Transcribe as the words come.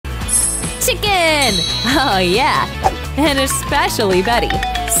chicken! Oh yeah, and especially Betty.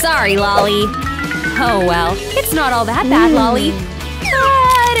 Sorry, Lolly. Oh well, it's not all that bad, Lolly.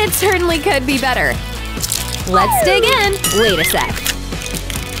 But it certainly could be better. Let's dig in. Wait a sec.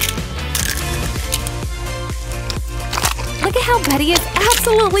 Look at how Betty is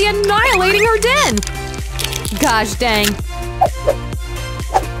absolutely annihilating her den! Gosh dang.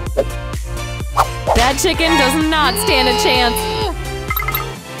 That chicken does not stand a chance.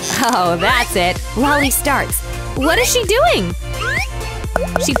 Oh, that's it. Lolly starts. What is she doing?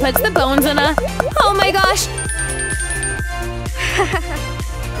 She puts the bones in a… Oh my gosh!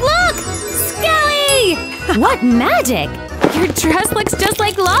 Look! Skelly! What magic! Your dress looks just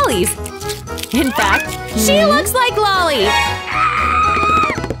like Lolly's. In fact, she looks like Lolly!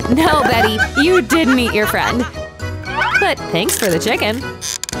 No, Betty, you didn't eat your friend. But thanks for the chicken.